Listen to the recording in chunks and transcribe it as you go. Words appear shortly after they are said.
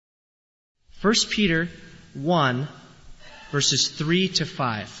1 Peter 1, verses 3 to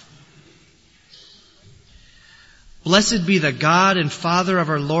 5. Blessed be the God and Father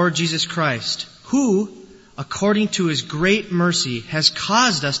of our Lord Jesus Christ, who, according to His great mercy, has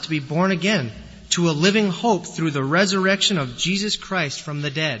caused us to be born again to a living hope through the resurrection of Jesus Christ from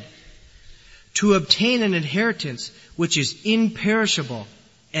the dead, to obtain an inheritance which is imperishable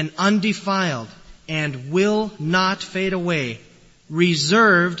and undefiled and will not fade away,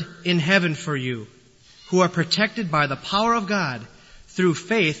 reserved in heaven for you, who are protected by the power of God through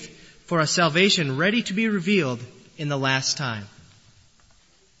faith for a salvation ready to be revealed in the last time.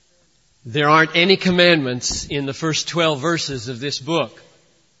 There aren't any commandments in the first 12 verses of this book.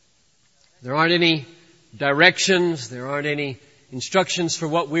 There aren't any directions. There aren't any instructions for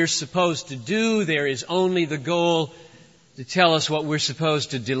what we're supposed to do. There is only the goal to tell us what we're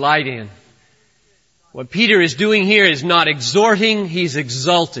supposed to delight in. What Peter is doing here is not exhorting, he's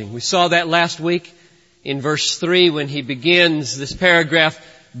exalting. We saw that last week in verse 3 when he begins this paragraph,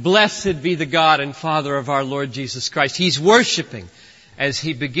 Blessed be the God and Father of our Lord Jesus Christ. He's worshiping as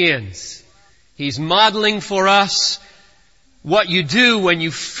he begins. He's modeling for us what you do when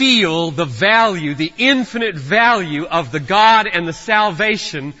you feel the value, the infinite value of the God and the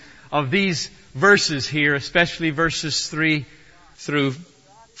salvation of these verses here, especially verses 3 through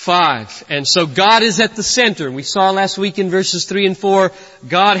 5. And so God is at the center. We saw last week in verses 3 and 4,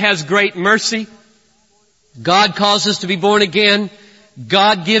 God has great mercy. God calls us to be born again.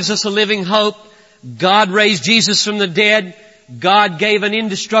 God gives us a living hope. God raised Jesus from the dead. God gave an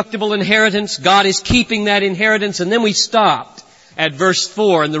indestructible inheritance. God is keeping that inheritance. And then we stopped at verse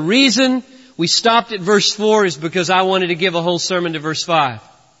 4. And the reason we stopped at verse 4 is because I wanted to give a whole sermon to verse 5.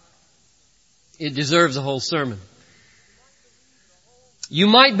 It deserves a whole sermon. You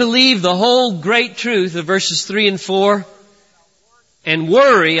might believe the whole great truth of verses 3 and 4 and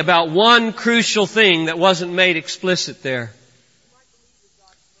worry about one crucial thing that wasn't made explicit there.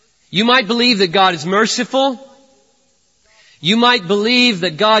 You might believe that God is merciful. You might believe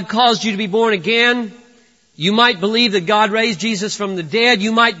that God caused you to be born again. You might believe that God raised Jesus from the dead.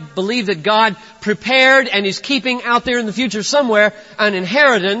 You might believe that God prepared and is keeping out there in the future somewhere an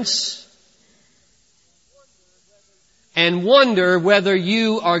inheritance, and wonder whether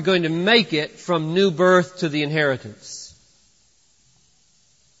you are going to make it from new birth to the inheritance.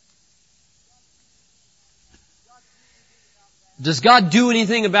 Does God do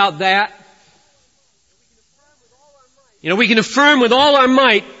anything about that? We can affirm with all our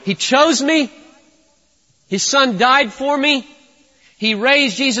might, He chose me. His Son died for me. He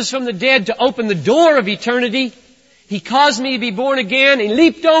raised Jesus from the dead to open the door of eternity. He caused me to be born again. He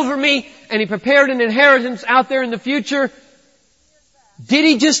leaped over me and He prepared an inheritance out there in the future. Did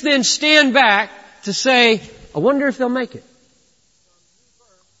He just then stand back to say, I wonder if they'll make it?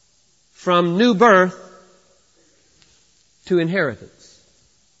 From new birth to inheritance.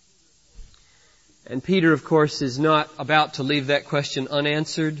 And Peter, of course, is not about to leave that question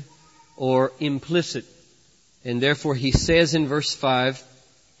unanswered or implicit. And therefore he says in verse 5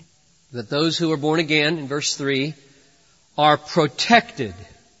 that those who are born again, in verse 3, are protected,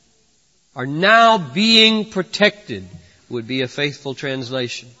 are now being protected, would be a faithful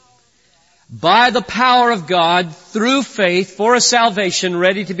translation, by the power of God through faith for a salvation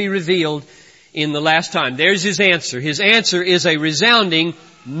ready to be revealed in the last time. There's his answer. His answer is a resounding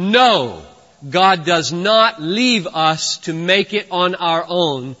no. God does not leave us to make it on our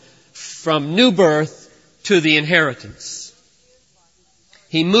own from new birth to the inheritance.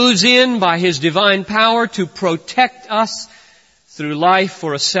 He moves in by His divine power to protect us through life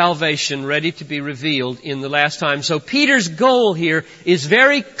for a salvation ready to be revealed in the last time. So Peter's goal here is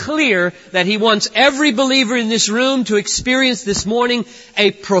very clear, that he wants every believer in this room to experience this morning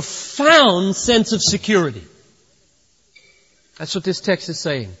a profound sense of security. That's what this text is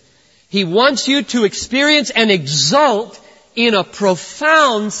saying. He wants you to experience and exult in a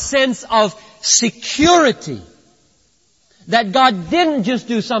profound sense of security. That God didn't just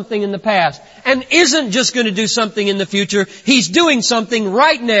do something in the past and isn't just going to do something in the future. He's doing something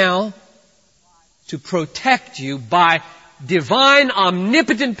right now to protect you by divine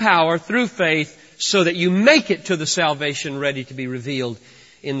omnipotent power through faith so that you make it to the salvation ready to be revealed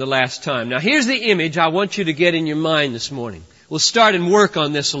in the last time. Now here's the image I want you to get in your mind this morning. We'll start and work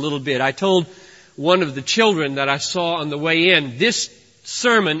on this a little bit. I told one of the children that I saw on the way in, this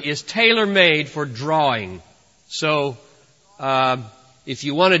sermon is tailor-made for drawing. So if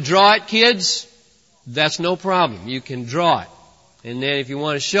you want to draw it, kids, that's no problem. You can draw it. And then if you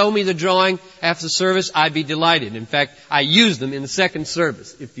want to show me the drawing after the service, I'd be delighted. In fact, I use them in the second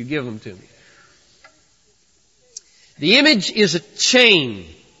service if you give them to me. The image is a chain.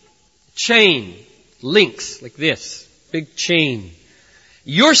 Chain. Links, like this. Big chain.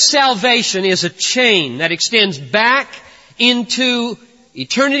 Your salvation is a chain that extends back into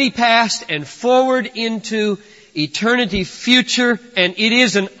eternity past and forward into eternity future, and it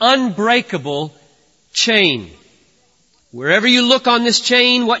is an unbreakable chain. Wherever you look on this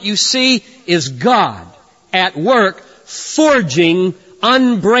chain, what you see is God at work forging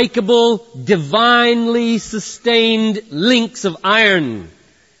unbreakable, divinely sustained links of iron.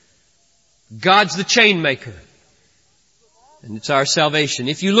 God's the chain maker. And it's our salvation.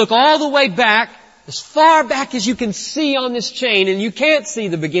 If you look all the way back, as far back as you can see on this chain, and you can't see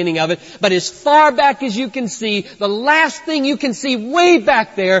the beginning of it, but as far back as you can see, the last thing you can see way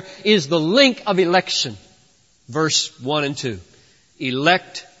back there is the link of election. Verse 1 and 2.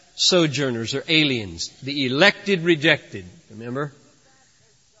 Elect sojourners or aliens. The elected rejected. Remember?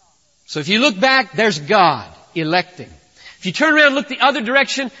 So if you look back, there's God electing. If you turn around and look the other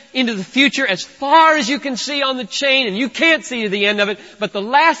direction into the future, as far as you can see on the chain, and you can't see to the end of it, but the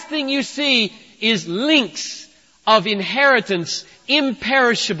last thing you see is links of inheritance,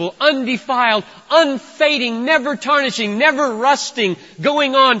 imperishable, undefiled, unfading, never tarnishing, never rusting,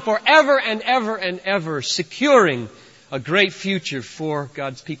 going on forever and ever and ever, securing a great future for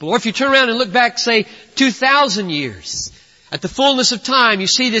God's people. Or if you turn around and look back, say, 2,000 years, at the fullness of time, you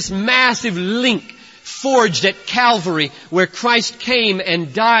see this massive link forged at Calvary where Christ came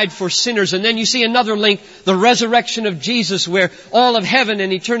and died for sinners. And then you see another link, the resurrection of Jesus, where all of heaven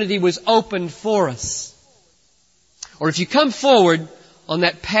and eternity was opened for us. Or if you come forward on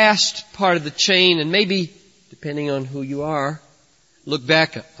that past part of the chain, and maybe, depending on who you are, look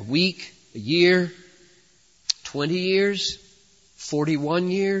back a week, a year, 20 years, 41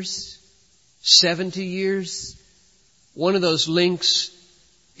 years, 70 years, one of those links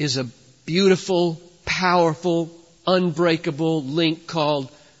is a beautiful, powerful, unbreakable link called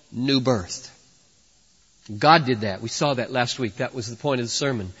new birth. God did that. We saw that last week. That was the point of the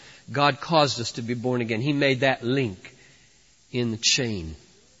sermon. God caused us to be born again. He made that link in the chain.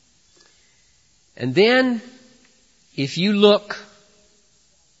 And then, if you look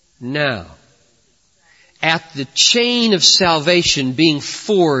now at the chain of salvation being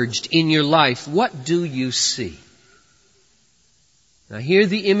forged in your life, what do you see? Now here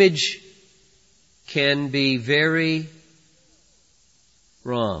the image can be very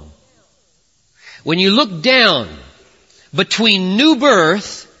wrong. When you look down between new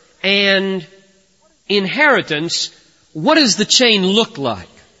birth and inheritance, what does the chain look like?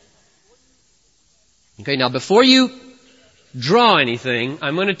 Okay, now before you draw anything,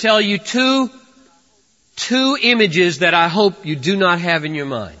 I'm going to tell you two images that I hope you do not have in your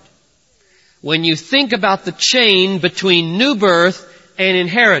mind. When you think about the chain between new birth and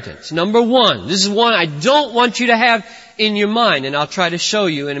inheritance. Number one, this is one I don't want you to have in your mind, and I'll try to show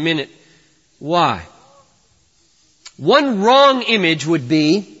you in a minute why. One wrong image would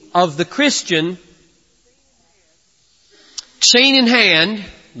be of the Christian chain in hand,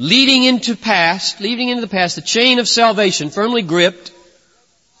 leading into the past, the chain of salvation firmly gripped,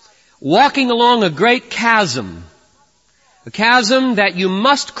 walking along a great chasm. A chasm that you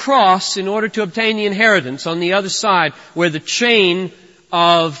must cross in order to obtain the inheritance on the other side where the chain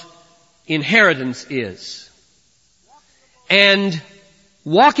of inheritance is. And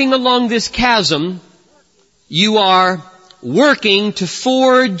walking along this chasm, you are working to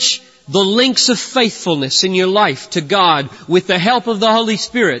forge the links of faithfulness in your life to God with the help of the Holy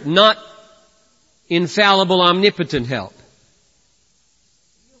Spirit, not infallible, omnipotent help.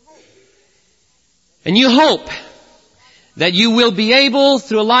 And you hope that you will be able,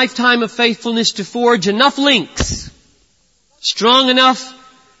 through a lifetime of faithfulness, to forge enough links, strong enough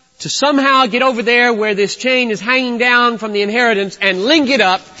to somehow get over there where this chain is hanging down from the inheritance and link it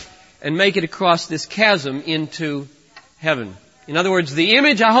up and make it across this chasm into heaven. In other words, the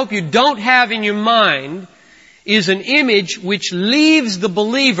image I hope you don't have in your mind is an image which leaves the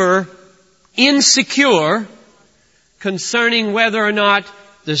believer insecure concerning whether or not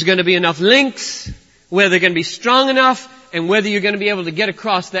there's going to be enough links, whether they're going to be strong enough, and whether you're going to be able to get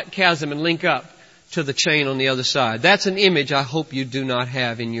across that chasm and link up to the chain on the other side. That's an image I hope you do not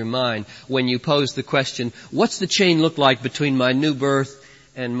have in your mind when you pose the question, what's the chain look like between my new birth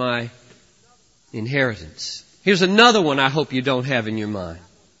and my inheritance? Here's another one I hope you don't have in your mind.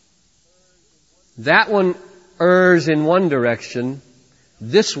 That one errs in one direction.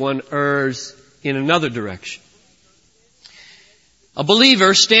 This one errs in another direction. A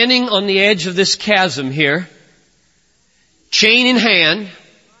believer standing on the edge of this chasm here, chain in hand,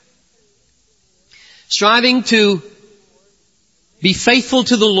 striving to be faithful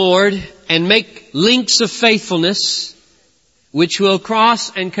to the Lord and make links of faithfulness which will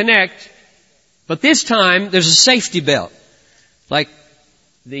cross and connect, but this time there's a safety belt, like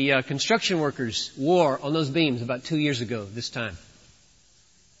the construction workers wore on those beams about 2 years ago this time.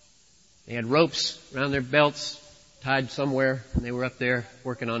 They had ropes around their belts tied somewhere, and they were up there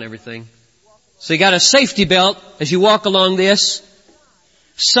working on everything. So you got a safety belt as you walk along this,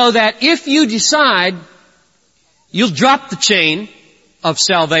 so that if you decide you'll drop the chain of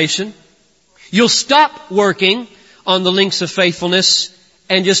salvation, you'll stop working on the links of faithfulness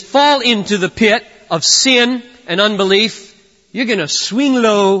and just fall into the pit of sin and unbelief, you're going to swing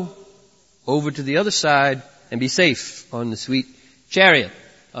low over to the other side and be safe on the sweet chariot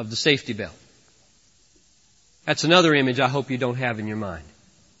of the safety belt. That's another image I hope you don't have in your mind.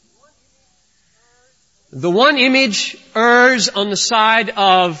 The one image errs on the side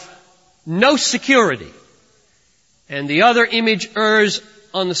of no security, and the other image errs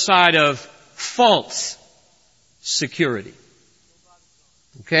on the side of false security.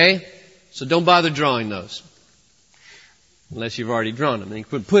 Okay? So don't bother drawing those. Unless you've already drawn them. And you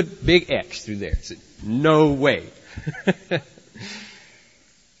could put big X through there. So, no way.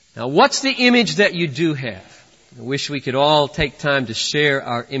 Now, what's the image that you do have? I wish we could all take time to share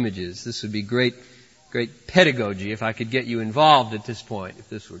our images. This would be great pedagogy if I could get you involved at this point, if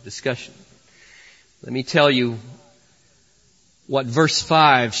this were discussion. Let me tell you what verse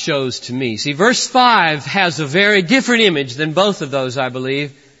 5 shows to me. See, verse 5 has a very different image than both of those, I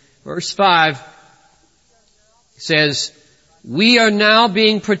believe. Verse 5 says, we are now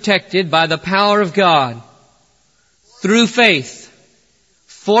being protected by the power of God through faith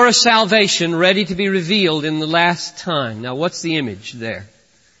for a salvation ready to be revealed in the last time. Now, what's the image there?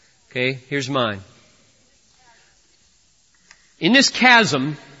 Okay, here's mine. In this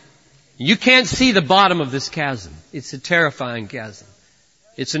chasm, you can't see the bottom of this chasm. It's a terrifying chasm.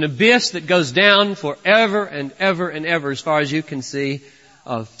 It's an abyss that goes down forever and ever and ever as far as you can see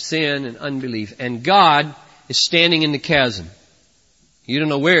of sin and unbelief. And God is standing in the chasm. You don't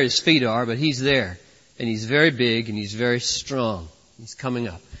know where His feet are, but He's there. And He's very big and He's very strong. He's coming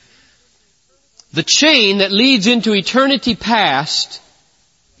up. The chain that leads into eternity past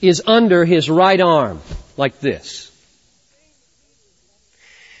is under His right arm, like this.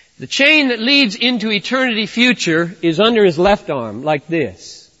 The chain that leads into eternity future is under His left arm, like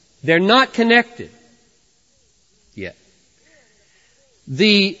this. They're not connected yet.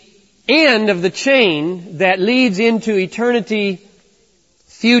 The end of the chain that leads into eternity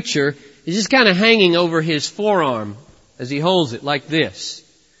future is just kind of hanging over His forearm as He holds it, like this.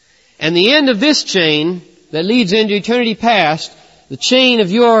 And the end of this chain that leads into eternity past, the chain of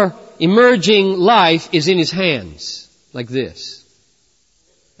your emerging life, is in His hands, like this.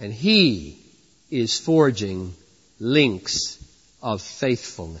 And He is forging links of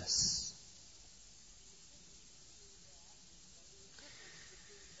faithfulness.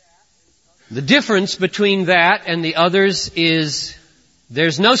 The difference between that and the others is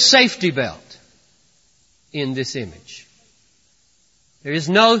there's no safety belt in this image. There is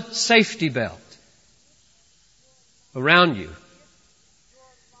no safety belt around you.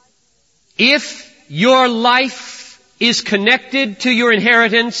 If your life is connected to your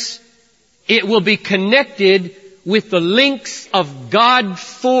inheritance, it will be connected with the links of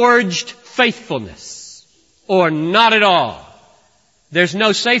God-forged faithfulness, or not at all. There's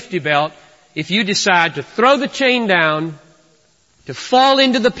no safety belt if you decide to throw the chain down, to fall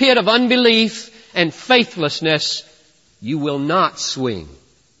into the pit of unbelief and faithlessness. You will not swing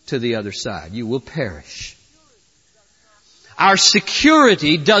to the other side. You will perish. Our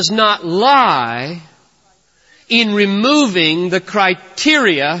security does not lie in removing the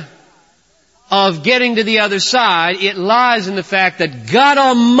criteria of getting to the other side. It lies in the fact that God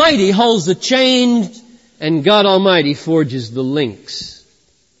Almighty holds the chain and God Almighty forges the links.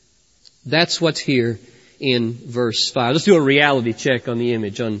 That's what's here in verse 5. Let's do a reality check on the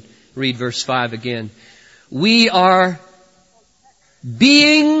image. Read verse 5 again. We are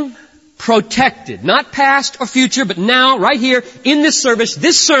being protected. Not past or future, but now, right here, in this service.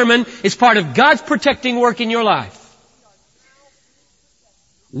 This sermon is part of God's protecting work in your life.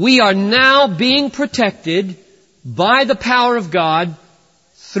 We are now being protected by the power of God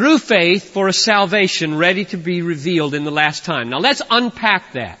through faith for a salvation ready to be revealed in the last time. Now let's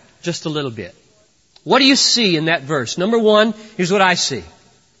unpack that just a little bit. What do you see in that verse? Number one, here's what I see.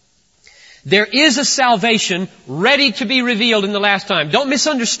 There is a salvation ready to be revealed in the last time. Don't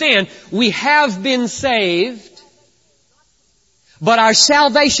misunderstand. We have been saved, but our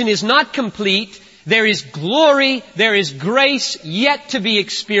salvation is not complete. There is glory, there is grace yet to be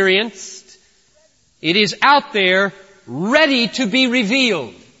experienced. It is out there, ready to be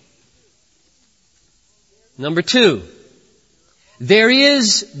revealed. Number two, There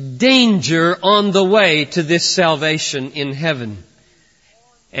is danger on the way to this salvation in heaven.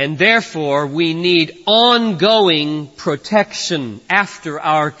 And therefore, we need ongoing protection after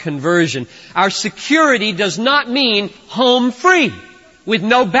our conversion. Our security does not mean home free with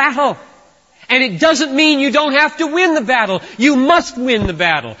no battle. And it doesn't mean you don't have to win the battle. You must win the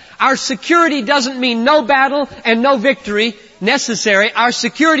battle. Our security doesn't mean no battle and no victory necessary. Our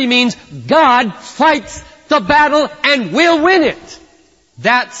security means God fights the battle and will win it.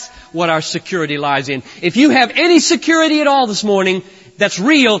 That's what our security lies in. If you have any security at all this morning that's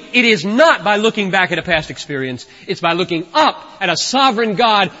real, it is not by looking back at a past experience. It's by looking up at a sovereign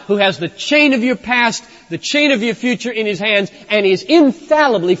God who has the chain of your past, the chain of your future in His hands, and is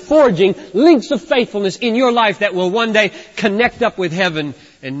infallibly forging links of faithfulness in your life that will one day connect up with heaven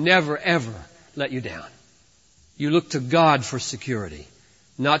and never ever let you down. You look to God for security,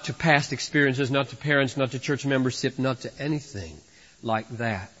 not to past experiences, not to parents, not to church membership, not to anything like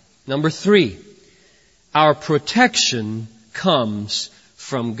that. Number 3, our protection comes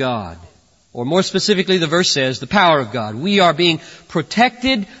from God. Or more specifically, the verse says, the power of God. We are being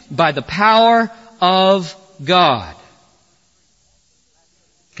protected by the power of God.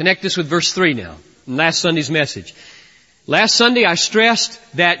 Connect this with verse 3 now, in last Sunday's message. Last Sunday I stressed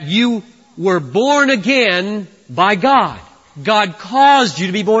that you were born again by God. God caused you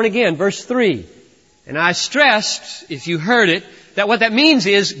to be born again, verse 3. And I stressed, if you heard it, that what that means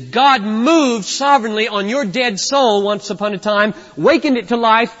is God moved sovereignly on your dead soul once upon a time, wakened it to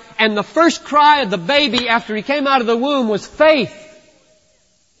life, and the first cry of the baby after he came out of the womb was faith.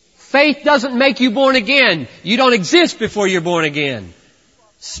 Faith doesn't make you born again. You don't exist before you're born again,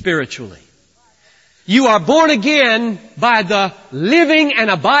 spiritually. You are born again by the living and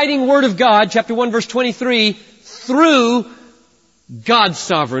abiding Word of God, chapter 1, verse 23, through God's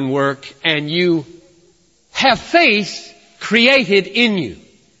sovereign work, and you have faith created in you.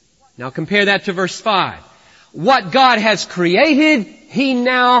 Now compare that to verse 5. What God has created, He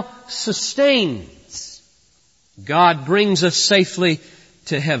now sustains. God brings us safely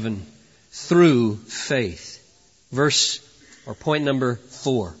to heaven through faith. Point number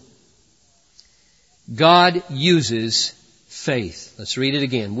 4. God uses faith. Let's read it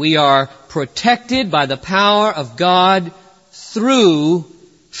again. We are protected by the power of God through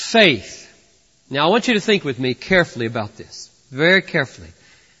faith. Now I want you to think with me carefully about this. Very carefully.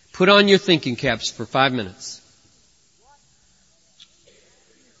 Put on your thinking caps for 5 minutes.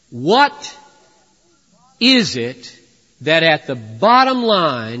 What is it that at the bottom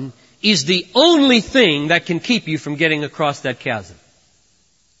line is the only thing that can keep you from getting across that chasm?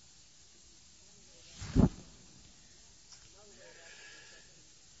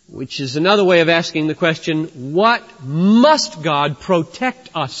 Which is another way of asking the question, what must God protect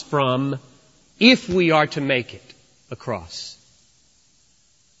us from if we are to make it across?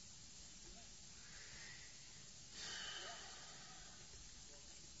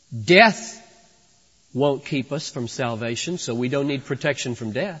 Death won't keep us from salvation, so we don't need protection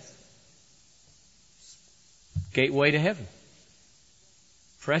from death. Gateway to heaven.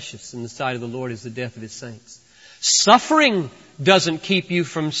 Precious in the sight of the Lord is the death of His saints. Suffering doesn't keep you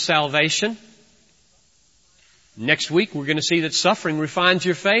from salvation. Next week we're going to see that suffering refines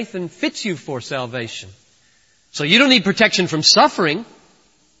your faith and fits you for salvation. So you don't need protection from suffering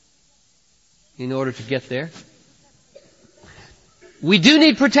in order to get there. We do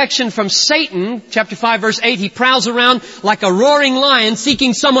need protection from Satan. Chapter 5 verse 8, he prowls around like a roaring lion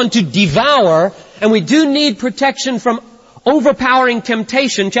seeking someone to devour. And we do need protection from overpowering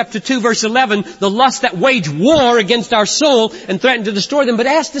temptation. Chapter 2 verse 11, the lusts that wage war against our soul and threaten to destroy them. But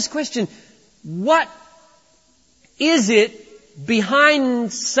ask this question, what is it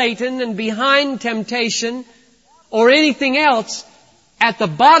behind Satan and behind temptation or anything else at the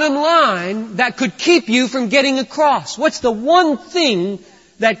bottom line that could keep you from getting across? What's the one thing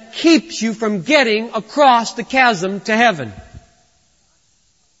that keeps you from getting across the chasm to heaven?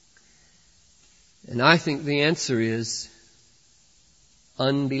 And I think the answer is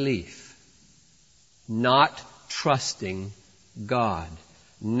unbelief. Not trusting God.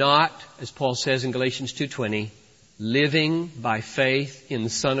 Not, as Paul says in Galatians 2:20, living by faith in the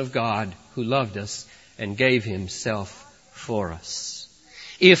Son of God who loved us and gave Himself for us.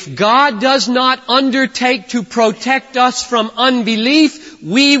 If God does not undertake to protect us from unbelief,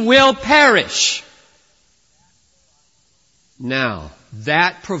 we will perish. Now,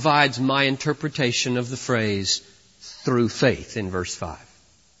 that provides my interpretation of the phrase, through faith, in verse 5.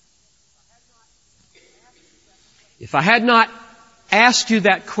 If I had not asked you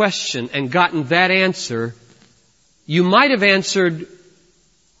that question and gotten that answer, you might have answered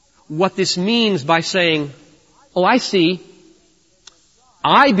what this means by saying, oh, I see.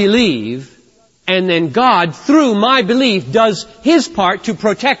 I believe, and then God, through my belief, does His part to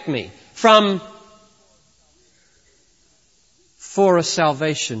protect me for a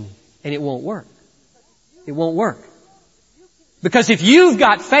salvation. And it won't work. It won't work. Because if you've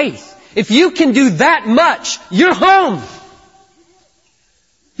got faith, if you can do that much, you're home.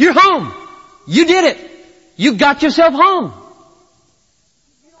 You're home. You did it. You got yourself home.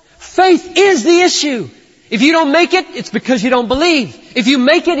 Faith is the issue. If you don't make it, it's because you don't believe. If you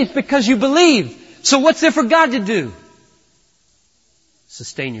make it, it's because you believe. So what's there for God to do?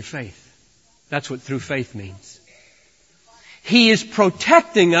 Sustain your faith. That's what through faith means. He is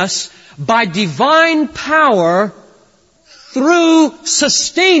protecting us by divine power through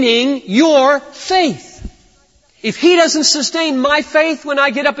sustaining your faith. If He doesn't sustain my faith when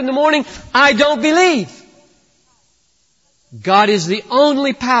I get up in the morning, I don't believe. God is the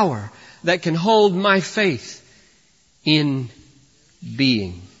only power that can hold my faith in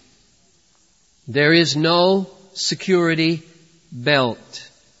being. There is no security belt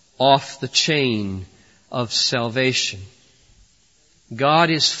off the chain of salvation. God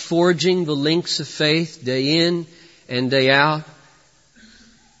is forging the links of faith day in and day out,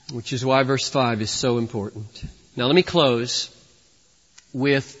 which is why verse 5 is so important. Now let me close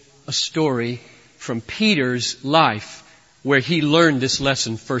with a story from Peter's life where he learned this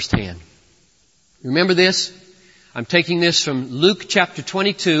lesson firsthand. Remember this? I'm taking this from Luke chapter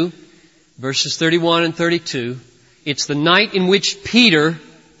 22, verses 31 and 32. It's the night in which Peter,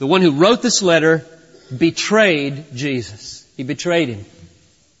 the one who wrote this letter, betrayed Jesus. He betrayed Him.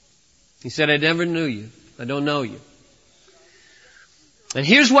 He said, I never knew you. I don't know you. And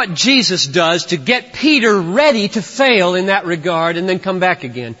here's what Jesus does to get Peter ready to fail in that regard and then come back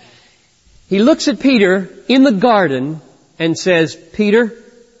again. He looks at Peter in the garden and says, Peter,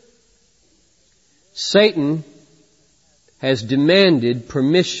 Satan has demanded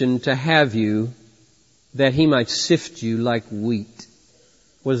permission to have you that he might sift you like wheat.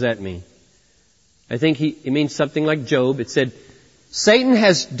 What does that mean? I think it means something like Job. It said, Satan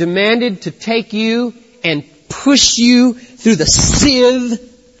has demanded to take you and push you through the sieve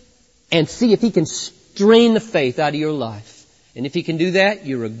and see if he can strain the faith out of your life. And if he can do that,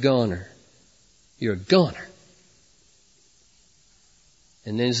 you're a goner. You're a goner.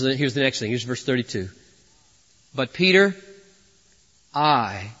 And then here's the next thing. Here's verse 32. But Peter,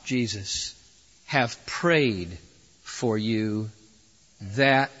 I, Jesus, have prayed for you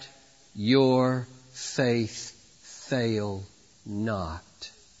that your faith fail not.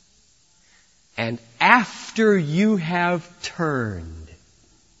 And after you have turned,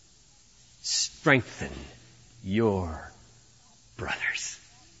 strengthen your brothers.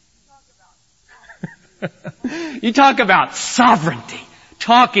 You talk about sovereignty,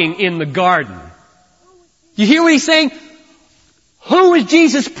 talking in the garden. You hear what he's saying? Who is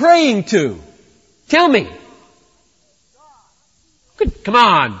Jesus praying to? Tell me. Come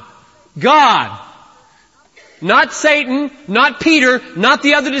on. God. Not Satan, not Peter, not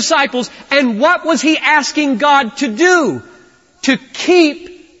the other disciples. And what was he asking God to do? To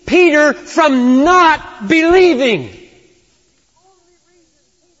keep Peter from not believing.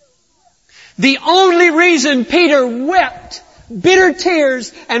 The only reason Peter wept bitter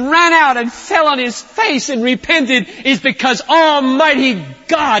tears and ran out and fell on his face and repented is because Almighty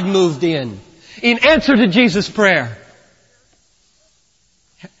God moved in answer to Jesus' prayer.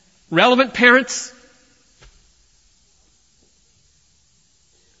 Relevant parents,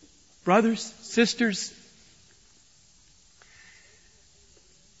 brothers, sisters,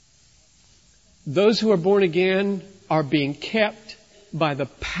 those who are born again are being kept by the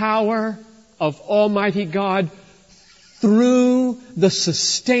power of Almighty God through the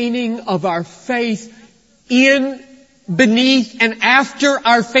sustaining of our faith in, beneath, and after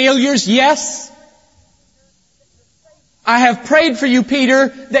our failures. Yes. I have prayed for you, Peter,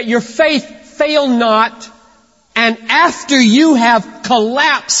 that your faith fail not, and after you have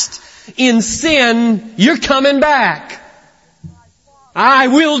collapsed in sin, you're coming back. I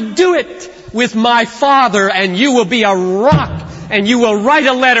will do it with my Father, and you will be a rock, and you will write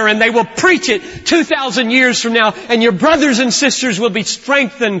a letter, and they will preach it 2,000 years from now, and your brothers and sisters will be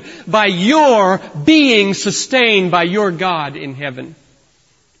strengthened by your being sustained by your God in heaven.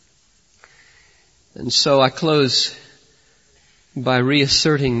 And so I close by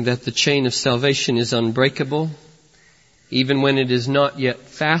reasserting that the chain of salvation is unbreakable. Even when it is not yet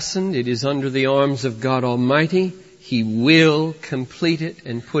fastened, it is under the arms of God Almighty. He will complete it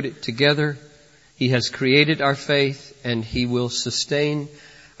and put it together. He has created our faith, and He will sustain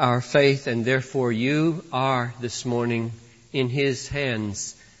our faith, and therefore you are this morning in His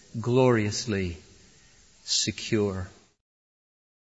hands gloriously secure.